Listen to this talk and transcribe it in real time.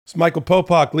It's Michael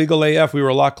Popak, Legal AF. We were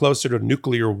a lot closer to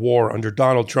nuclear war under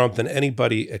Donald Trump than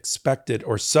anybody expected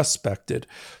or suspected.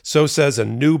 So says a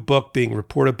new book being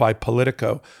reported by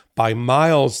Politico by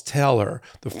Miles Taylor,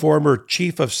 the former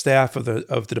chief of staff of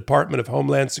the Department of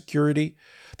Homeland Security.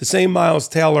 The same Miles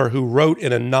Taylor who wrote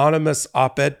an anonymous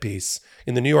op-ed piece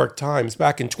in the New York Times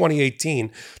back in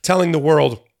 2018 telling the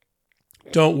world,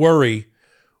 don't worry,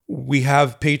 we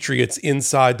have patriots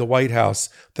inside the White House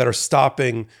that are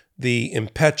stopping the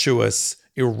impetuous,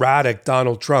 erratic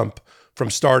Donald Trump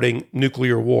from starting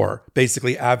nuclear war,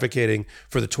 basically advocating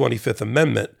for the 25th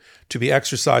Amendment to be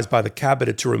exercised by the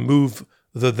cabinet to remove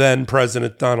the then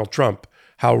President Donald Trump.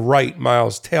 How right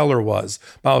Miles Taylor was.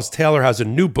 Miles Taylor has a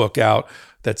new book out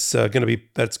that's going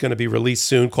to be released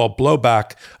soon called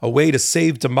Blowback: A Way to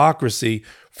Save Democracy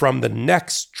from the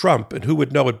Next Trump. And who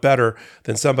would know it better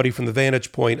than somebody from the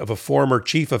vantage point of a former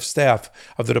chief of staff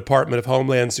of the Department of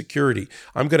Homeland Security?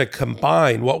 I'm going to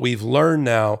combine what we've learned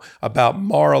now about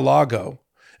Mar-a-Lago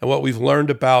and what we've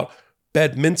learned about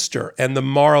Bedminster and the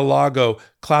Mar-a-Lago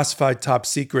classified top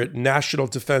secret national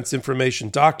defense information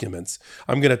documents.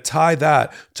 I'm going to tie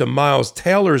that to Miles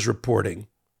Taylor's reporting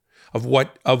of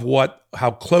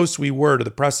how close we were to the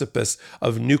precipice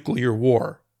of nuclear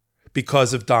war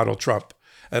because of Donald Trump.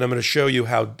 And I'm going to show you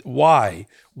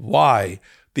why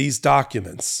these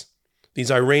documents,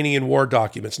 these Iranian war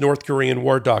documents, North Korean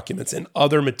war documents, and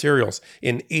other materials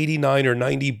in 89 or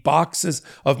 90 boxes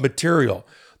of material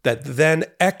that then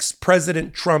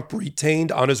ex-President Trump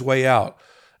retained on his way out,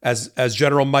 as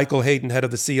General Michael Hayden, head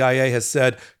of the CIA, has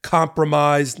said,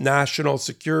 compromised national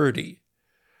security.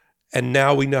 And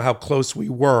now we know how close we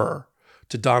were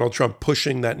to Donald Trump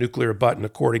pushing that nuclear button,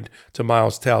 according to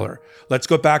Miles Taylor. Let's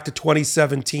go back to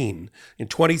 2017. In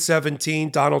 2017,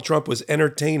 Donald Trump was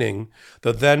entertaining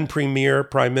the then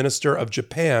Prime Minister of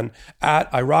Japan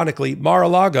at, ironically,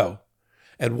 Mar-a-Lago.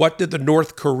 And what did the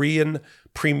North Korean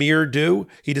premier do?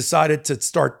 He decided to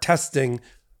start testing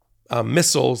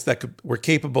missiles that were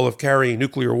capable of carrying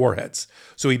nuclear warheads.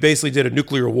 So he basically did a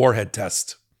nuclear warhead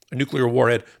test, a nuclear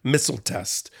warhead missile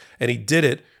test. And he did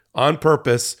it on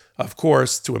purpose, of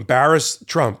course, to embarrass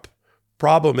Trump.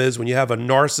 Problem is, when you have a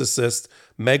narcissist,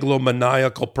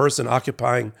 megalomaniacal person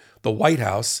occupying the White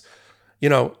House,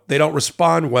 they don't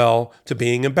respond well to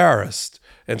being embarrassed.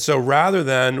 And so rather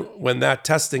than, when that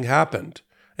testing happened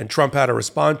and Trump had to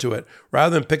respond to it,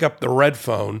 rather than pick up the red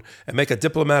phone and make a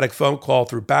diplomatic phone call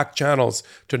through back channels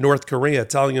to North Korea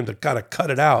telling him to kind of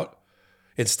cut it out,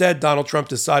 instead, Donald Trump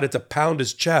decided to pound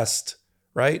his chest,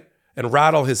 right, and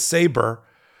rattle his saber,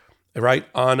 right,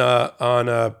 on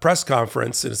a press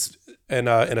conference and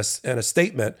a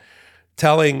statement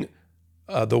telling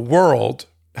the world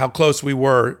how close we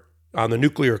were on the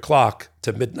nuclear clock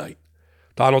to midnight.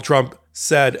 Donald Trump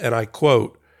said, and I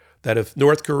quote, that if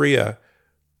North Korea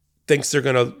thinks they're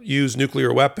going to use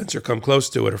nuclear weapons or come close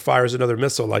to it or fires another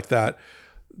missile like that,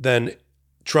 then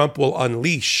Trump will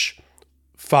unleash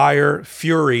fire,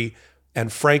 fury,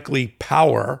 and frankly,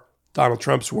 power, Donald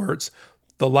Trump's words,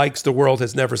 the likes the world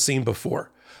has never seen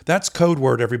before. That's code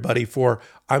word, everybody, for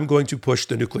I'm going to push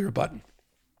the nuclear button.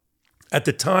 At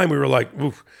the time, we were like,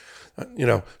 oof,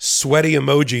 sweaty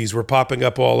emojis were popping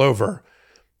up all over,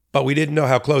 but we didn't know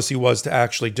how close he was to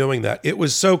actually doing that. It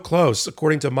was so close,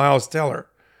 according to Miles Taylor,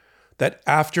 that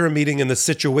after a meeting in the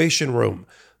Situation Room,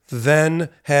 then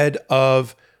head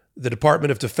of the Department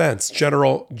of Defense,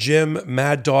 General Jim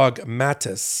Mad Dog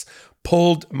Mattis,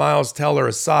 pulled Miles Taylor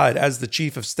aside as the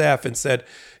chief of staff and said,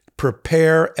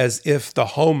 prepare as if the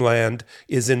homeland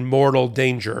is in mortal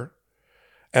danger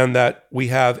and that we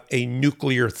have a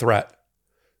nuclear threat.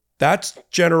 That's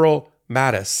General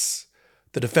Mattis,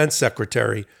 the defense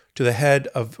secretary, to the head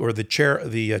of, or the chair,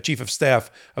 the chief of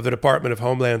staff of the Department of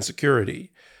Homeland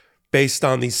Security, based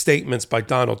on these statements by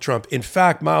Donald Trump. In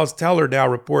fact, Miles Taylor now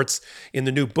reports in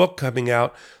the new book coming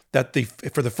out that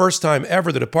for the first time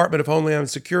ever, the Department of Homeland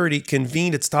Security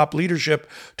convened its top leadership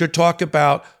to talk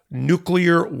about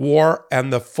nuclear war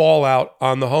and the fallout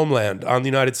on the homeland, on the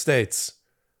United States.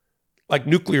 Like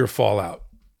nuclear fallout.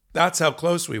 That's how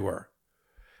close we were.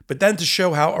 But then to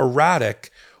show how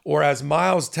erratic, or as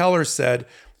Miles Taylor said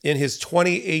in his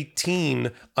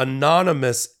 2018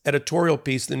 anonymous editorial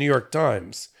piece in the New York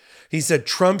Times, he said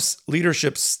Trump's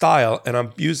leadership style, and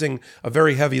I'm using a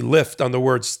very heavy lift on the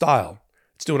word style.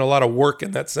 It's doing a lot of work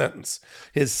in that sentence.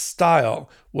 His style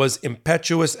was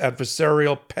impetuous,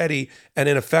 adversarial, petty, and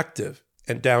ineffective,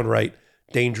 and downright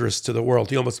dangerous to the world.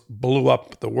 He almost blew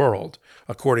up the world,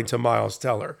 according to Miles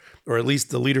Taylor, or at least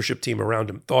the leadership team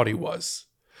around him thought he was.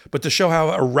 But to show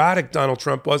how erratic Donald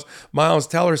Trump was, Miles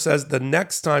Taylor says the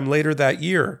next time later that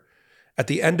year, at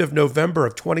the end of November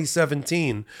of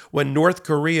 2017 when North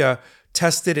Korea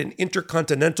tested an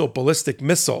intercontinental ballistic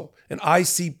missile, an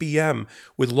ICBM,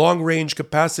 with long-range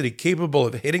capacity capable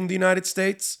of hitting the United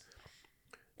States?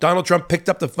 Donald Trump picked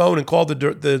up the phone and called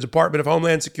the Department of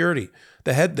Homeland Security,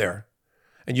 the head there.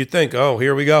 And you'd think, oh,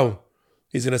 here we go.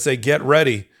 He's going to say, get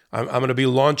ready. I'm going to be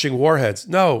launching warheads.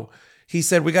 No, he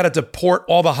said, we got to deport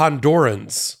all the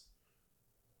Hondurans,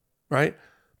 right?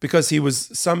 Because he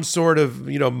was some sort of,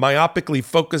 myopically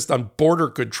focused on border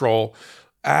control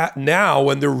now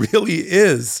when there really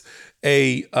is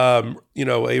a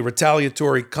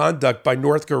retaliatory conduct by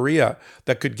North Korea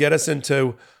that could get us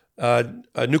into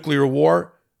a nuclear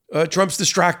war. Trump's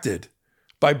distracted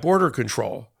by border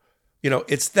control.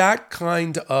 It's that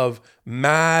kind of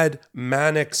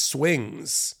manic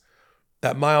swings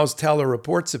that Miles Teller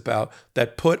reports about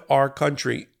that put our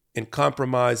country and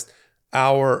compromised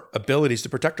our abilities to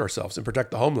protect ourselves and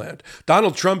protect the homeland.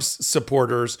 Donald Trump's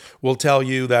supporters will tell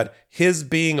you that his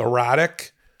being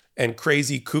erratic and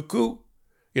crazy cuckoo,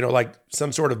 like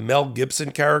some sort of Mel Gibson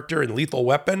character in Lethal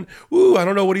Weapon, I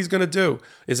don't know what he's going to do,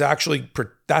 is actually,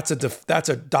 that's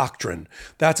a doctrine.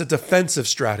 That's a defensive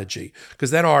strategy, because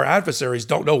then our adversaries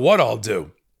don't know what I'll do.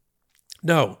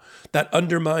 No, that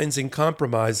undermines and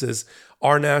compromises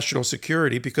our national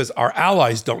security because our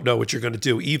allies don't know what you're going to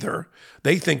do either.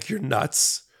 They think you're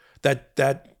nuts. That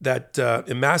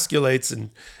emasculates and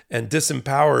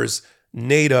disempowers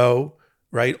NATO,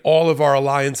 right? All of our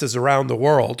alliances around the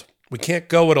world. We can't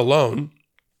go it alone.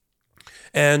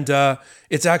 And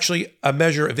it's actually a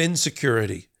measure of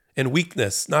insecurity and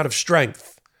weakness, not of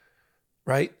strength,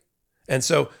 right? And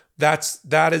so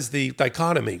that is the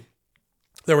dichotomy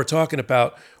that we're talking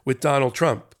about with Donald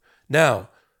Trump. Now,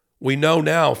 we know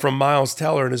now from Miles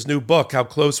Teller in his new book how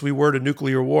close we were to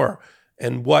nuclear war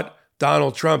and what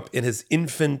Donald Trump in his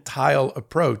infantile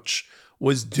approach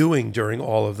was doing during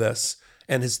all of this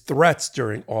and his threats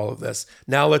during all of this.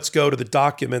 Now let's go to the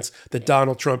documents that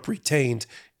Donald Trump retained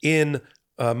in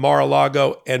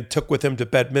Mar-a-Lago and took with him to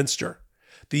Bedminster.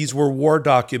 These were war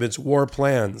documents, war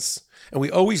plans. And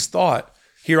we always thought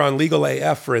here on Legal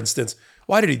AF, for instance,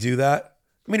 why did he do that?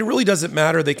 I mean, it really doesn't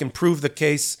matter. They can prove the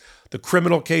case, the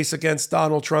criminal case against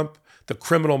Donald Trump, the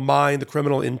criminal mind, the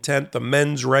criminal intent, the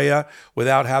mens rea,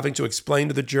 without having to explain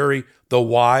to the jury the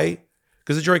why,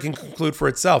 because the jury can conclude for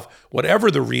itself. Whatever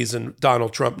the reason,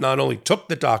 Donald Trump not only took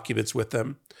the documents with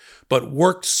him, but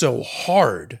worked so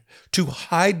hard to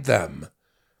hide them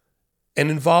and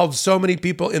involved so many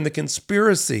people in the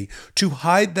conspiracy to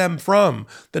hide them from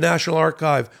the National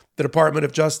Archive, the Department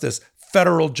of Justice,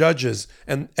 federal judges,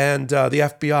 and the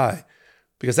FBI.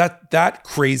 Because that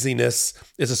craziness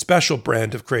is a special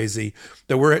brand of crazy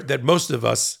that most of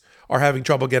us are having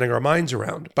trouble getting our minds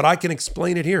around. But I can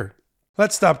explain it here.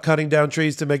 Let's stop cutting down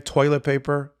trees to make toilet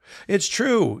paper. It's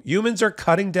true. Humans are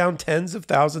cutting down tens of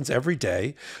thousands every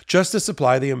day just to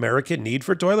supply the American need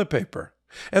for toilet paper.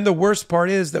 And the worst part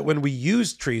is that when we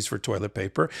use trees for toilet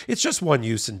paper, it's just one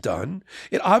use and done.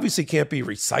 It obviously can't be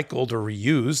recycled or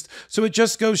reused, so it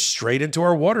just goes straight into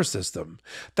our water system.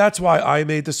 That's why I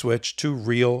made the switch to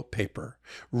Reel paper.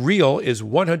 Reel is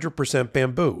 100%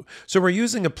 bamboo, so we're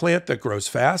using a plant that grows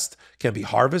fast, can be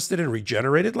harvested and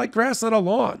regenerated like grass on a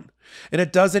lawn, and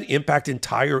it doesn't impact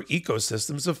entire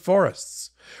ecosystems of forests.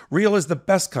 Reel is the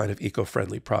best kind of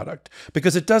eco-friendly product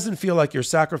because it doesn't feel like you're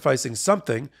sacrificing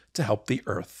something to help the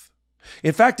earth.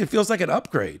 In fact, it feels like an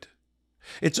upgrade.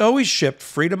 It's always shipped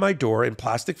free to my door in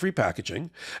plastic-free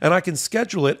packaging, and I can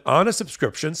schedule it on a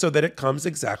subscription so that it comes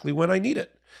exactly when I need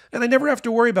it. And I never have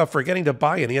to worry about forgetting to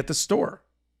buy any at the store.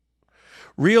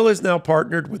 Reel is now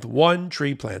partnered with One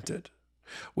Tree Planted.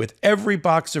 With every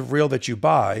box of Reel that you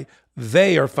buy,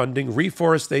 they are funding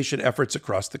reforestation efforts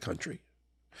across the country.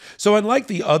 So unlike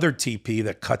the other TP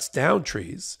that cuts down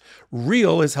trees,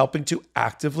 Reel is helping to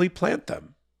actively plant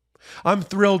them. I'm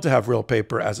thrilled to have Reel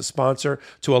Paper as a sponsor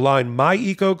to align my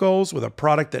eco goals with a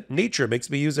product that nature makes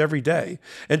me use every day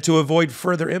and to avoid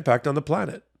further impact on the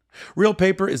planet. Reel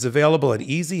Paper is available in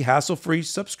easy, hassle-free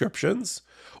subscriptions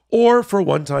or for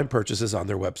one-time purchases on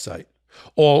their website.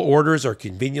 All orders are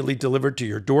conveniently delivered to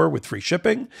your door with free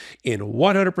shipping in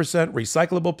 100%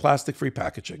 recyclable plastic-free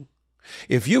packaging.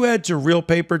 If you head to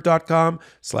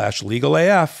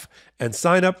reelpaper.com/legalaf and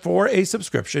sign up for a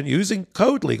subscription using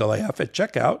code LegalAF at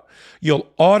checkout,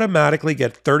 you'll automatically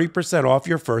get 30% off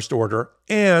your first order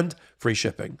and free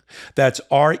shipping. That's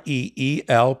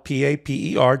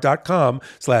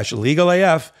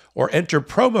reelpaper.com/legalaf or enter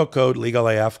promo code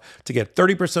LegalAF to get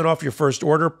 30% off your first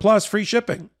order plus free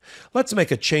shipping. Let's make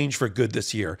a change for good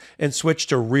this year and switch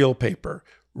to Reel Paper.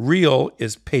 Reel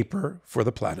is paper for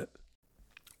the planet.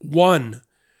 1.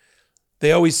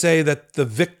 They always say that the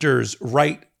victors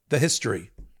write the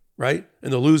history, right?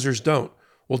 And the losers don't.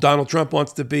 Well, Donald Trump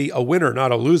wants to be a winner,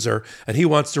 not a loser, and he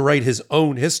wants to write his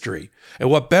own history. And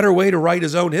what better way to write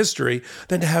his own history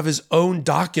than to have his own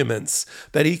documents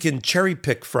that he can cherry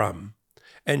pick from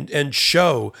and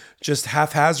show just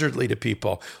haphazardly to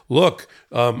people. Look,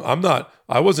 I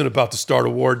wasn't about to start a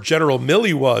war. General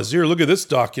Milley was. Here, look at this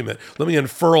document. Let me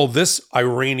unfurl this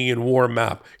Iranian war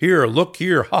map. Here, look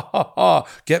here. Ha, ha, ha.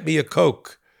 Get me a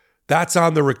Coke. That's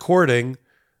on the recording.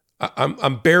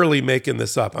 I'm barely making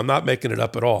this up. I'm not making it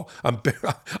up at all. I'm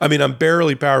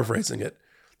barely paraphrasing it.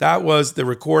 That was the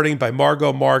recording by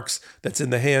Margot Marks that's in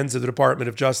the hands of the Department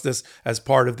of Justice as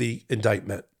part of the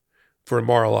indictment for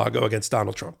Mar-a-Lago against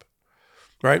Donald Trump,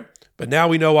 right? But now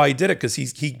we know why he did it, because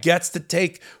he gets to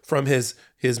take from his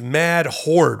mad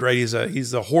hoard, right?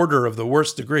 He's a hoarder of the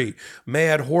worst degree,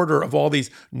 mad hoarder of all these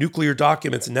nuclear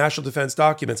documents and national defense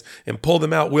documents, and pull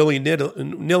them out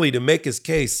willy-nilly to make his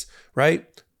case, right?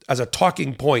 As a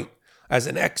talking point, as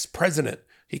an ex-president.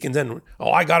 He can then,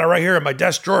 I got it right here in my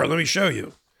desk drawer. Let me show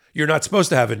you. You're not supposed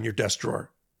to have it in your desk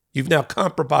drawer. You've now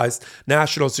compromised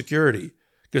national security,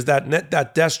 because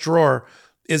that desk drawer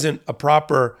isn't a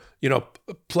proper,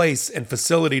 place and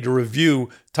facility to review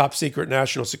top secret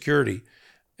national security.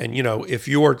 And, if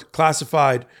your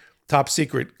classified top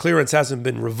secret clearance hasn't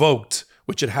been revoked,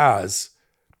 which it has,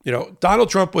 Donald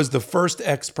Trump was the first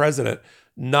ex-president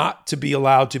not to be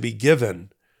allowed to be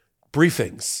given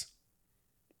briefings.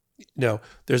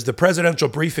 There's the presidential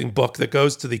briefing book that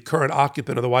goes to the current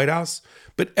occupant of the White House,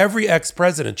 but every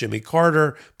ex-president, Jimmy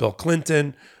Carter, Bill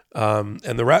Clinton,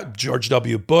 and George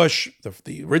W. Bush,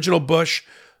 the original Bush,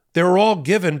 they were all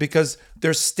given because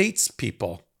they're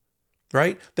statespeople,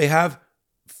 right? They have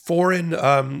foreign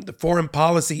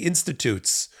policy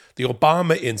institutes, the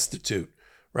Obama Institute,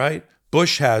 right?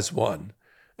 Bush has one.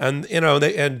 And,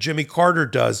 and Jimmy Carter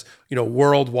does,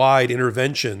 worldwide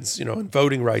interventions, in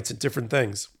voting rights and different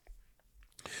things.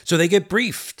 So they get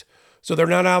briefed. So they're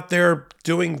not out there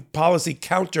doing policy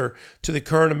counter to the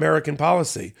current American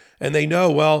policy. And they know,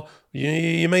 well,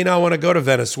 you may not want to go to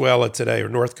Venezuela today or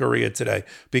North Korea today,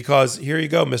 because here you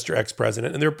go, Mr.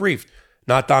 Ex-President. And they're briefed,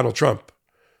 not Donald Trump.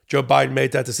 Joe Biden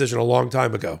made that decision a long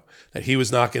time ago, that he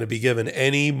was not going to be given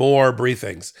any more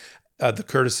briefings, the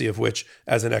courtesy of which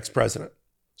as an ex-president.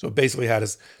 So basically had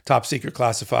his top secret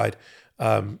classified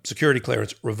security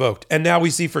clearance revoked. And now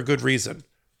we see for good reason,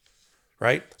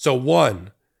 right? So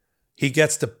one, he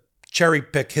gets to cherry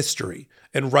pick history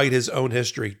and write his own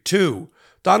history. Two,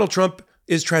 Donald Trump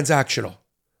is transactional.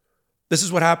 This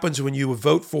is what happens when you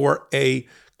vote for a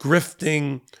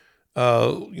grifting,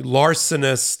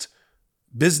 larcenist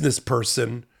business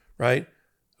person, right?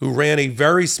 Who ran a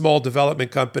very small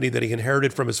development company that he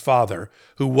inherited from his father,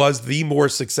 who was the more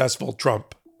successful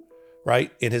Trump,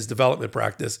 right, in his development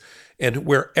practice, and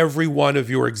where every one of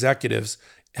your executives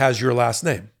has your last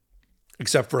name,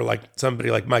 except for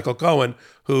somebody like Michael Cohen,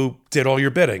 who did all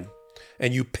your bidding.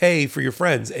 And you pay for your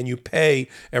friends, and you pay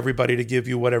everybody to give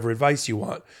you whatever advice you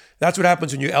want. That's what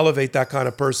happens when you elevate that kind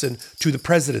of person to the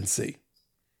presidency.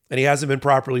 And he hasn't been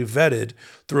properly vetted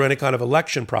through any kind of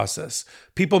election process.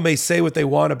 People may say what they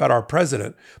want about our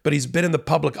president, but he's been in the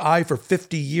public eye for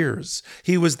 50 years.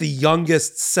 He was the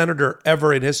youngest senator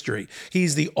ever in history.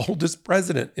 He's the oldest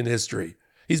president in history.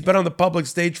 He's been on the public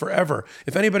stage forever.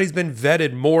 If anybody's been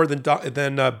vetted more than Joe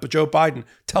Biden,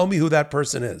 tell me who that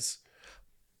person is.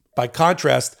 By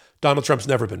contrast, Donald Trump's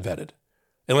never been vetted,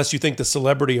 unless you think The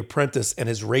Celebrity Apprentice and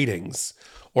his ratings,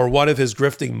 or one of his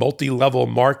grifting multi-level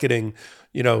marketing,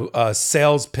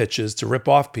 sales pitches to rip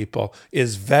off people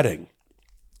is vetting.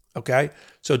 Okay?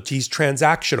 So he's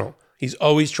transactional. He's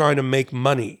always trying to make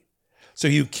money. So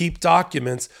you keep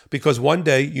documents because one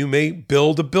day you may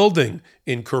build a building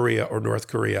in Korea or North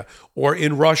Korea, or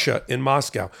in Russia, in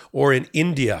Moscow, or in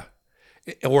India,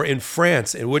 or in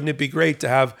France. And wouldn't it be great to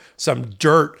have some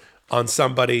dirt on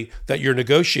somebody that you're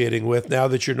negotiating with now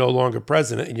that you're no longer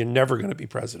president and you're never going to be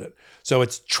president? So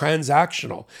it's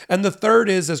transactional. And the third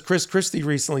is, as Chris Christie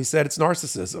recently said, it's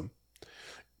narcissism.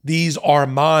 These are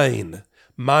mine.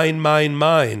 Mine, mine,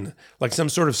 mine. Like some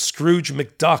sort of Scrooge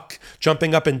McDuck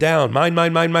jumping up and down. Mine,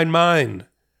 mine, mine, mine, mine.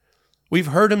 We've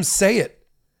heard him say it.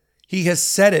 He has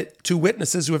said it to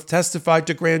witnesses who have testified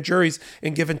to grand juries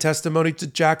and given testimony to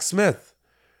Jack Smith.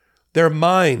 They're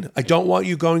mine. I don't want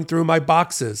you going through my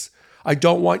boxes. I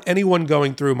don't want anyone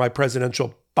going through my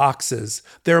presidential boxes.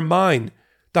 They're mine.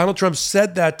 Donald Trump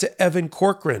said that to Evan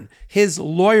Corcoran, his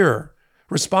lawyer,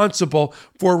 responsible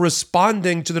for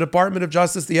responding to the Department of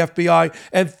Justice, the FBI,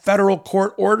 and federal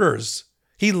court orders.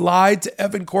 He lied to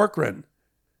Evan Corcoran.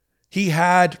 He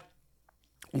had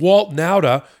Walt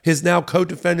Nauta, his now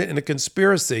co-defendant in a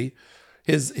conspiracy,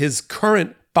 his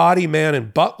current body man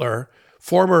and butler,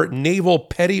 former naval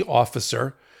petty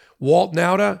officer, Walt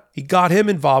Nauta, he got him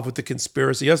involved with the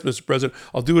conspiracy. Yes, Mr. President,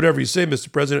 I'll do whatever you say,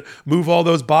 Mr. President. Move all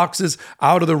those boxes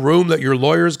out of the room that your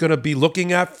lawyer is going to be looking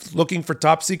for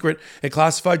top secret and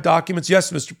classified documents.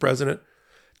 Yes, Mr. President.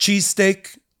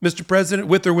 Cheesesteak, Mr. President,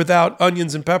 with or without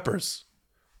onions and peppers.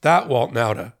 That Walt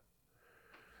Nauta.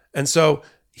 And so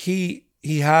he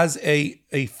has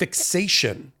a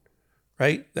fixation,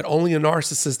 right, that only a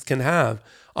narcissist can have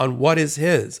on what is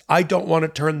his. I don't want to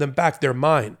turn them back. They're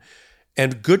mine.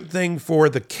 And good thing for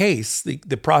the case, the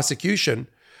prosecution,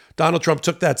 Donald Trump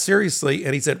took that seriously,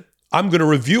 and he said, I'm going to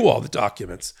review all the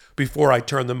documents before I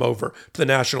turn them over to the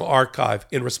National Archive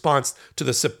in response to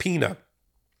the subpoena,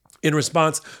 in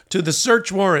response to the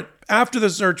search warrant, after the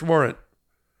search warrant.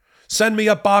 Send me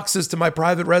up boxes to my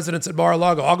private residence at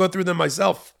Mar-a-Lago. I'll go through them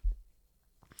myself.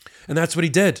 And that's what he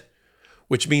did,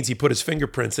 which means he put his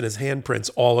fingerprints and his handprints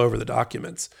all over the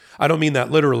documents. I don't mean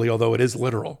that literally, although it is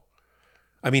literal.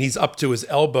 I mean, he's up to his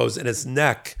elbows and his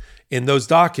neck in those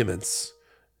documents.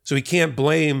 So he can't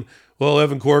blame, well,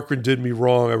 Evan Corcoran did me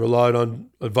wrong. I relied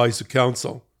on advice of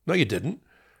counsel. No, you didn't.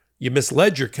 You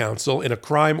misled your counsel in a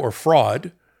crime or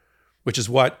fraud, which is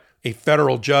what a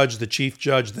federal judge, the chief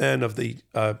judge then of the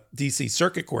D.C.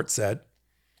 Circuit Court said.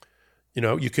 You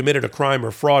know, you committed a crime or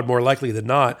fraud more likely than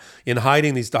not in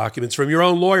hiding these documents from your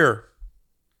own lawyer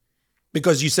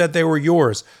because you said they were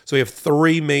yours. So we have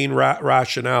three main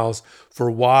rationales for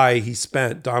why he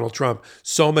spent, Donald Trump,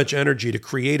 so much energy to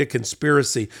create a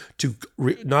conspiracy to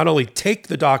not only take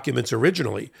the documents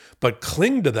originally, but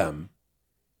cling to them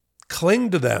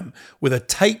with a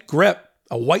tight grip,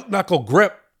 a white knuckle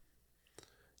grip,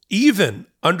 even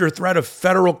under threat of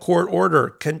federal court order,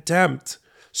 contempt,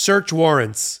 search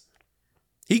warrants.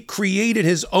 He created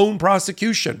his own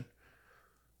prosecution.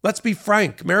 Let's be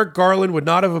frank, Merrick Garland would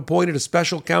not have appointed a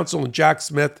special counsel in Jack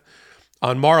Smith,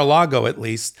 on Mar-a-Lago at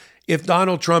least, if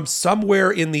Donald Trump somewhere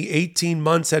in the 18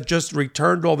 months had just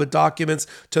returned all the documents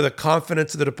to the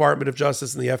confidence of the Department of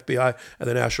Justice and the FBI and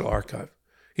the National Archive.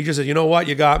 He just said, you know what,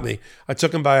 you got me. I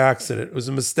took him by accident. It was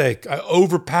a mistake. I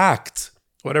overpacked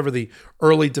whatever the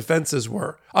early defenses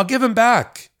were. I'll give him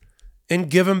back and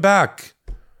give him back.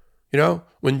 You know,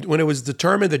 when it was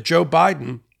determined that Joe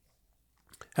Biden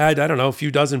had, I don't know, a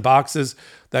few dozen boxes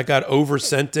that got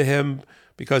oversent to him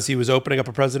because he was opening up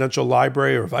a presidential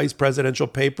library or vice presidential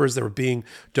papers that were being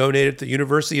donated to the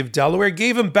University of Delaware,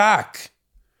 gave him back.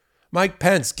 Mike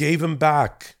Pence gave him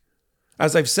back.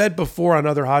 As I've said before on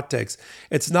other hot takes,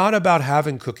 it's not about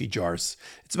having cookie jars.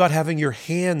 It's about having your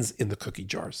hands in the cookie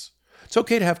jars. It's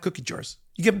okay to have cookie jars.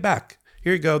 You give them back.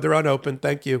 Here you go. They're unopened.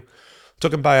 Thank you.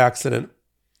 Took them by accident.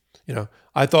 You know,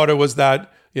 I thought it was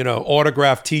that, you know,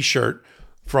 autographed T-shirt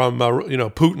from,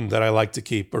 Putin that I like to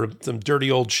keep, or some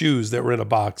dirty old shoes that were in a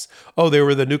box. Oh, they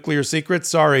were the nuclear secrets?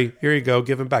 Sorry, here you go,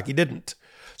 give them back. He didn't.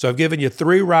 So I've given you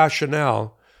three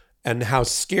rationale and how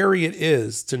scary it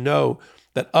is to know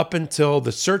that up until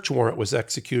the search warrant was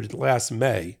executed last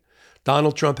May,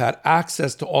 Donald Trump had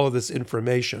access to all of this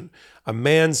information. A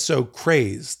man so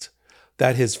crazed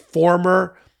that his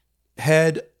former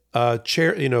head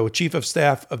chief of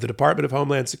staff of the Department of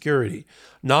Homeland Security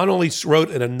not only wrote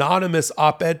an anonymous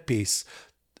op-ed piece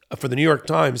for the New York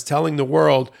Times telling the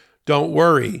world, don't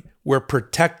worry, we're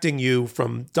protecting you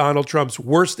from Donald Trump's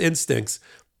worst instincts,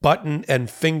 button and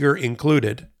finger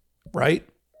included, right?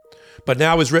 But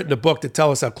now has written a book to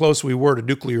tell us how close we were to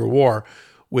nuclear war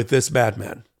with this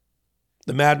madman.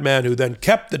 The madman who then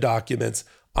kept the documents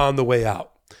on the way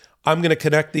out. I'm going to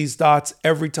connect these dots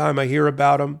every time I hear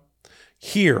about them.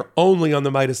 Here, only on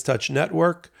the MeidasTouch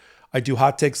Network. I do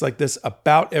hot takes like this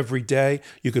about every day.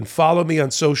 You can follow me on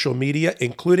social media,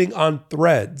 including on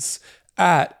Threads,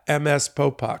 at MS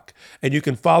Popok. And you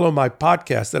can follow my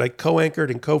podcast that I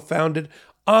co-anchored and co-founded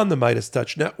on the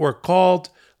MeidasTouch Network called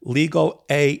Legal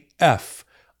AF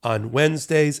on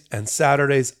Wednesdays and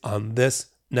Saturdays on this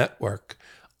network.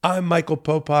 I'm Michael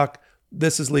Popok.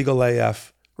 This is Legal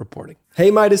AF reporting. Hey,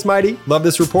 Meidas Mighty, love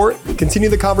this report? Continue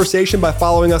the conversation by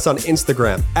following us on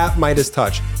Instagram at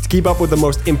MeidasTouch to keep up with the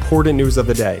most important news of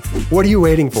the day. What are you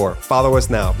waiting for? Follow us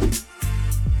now.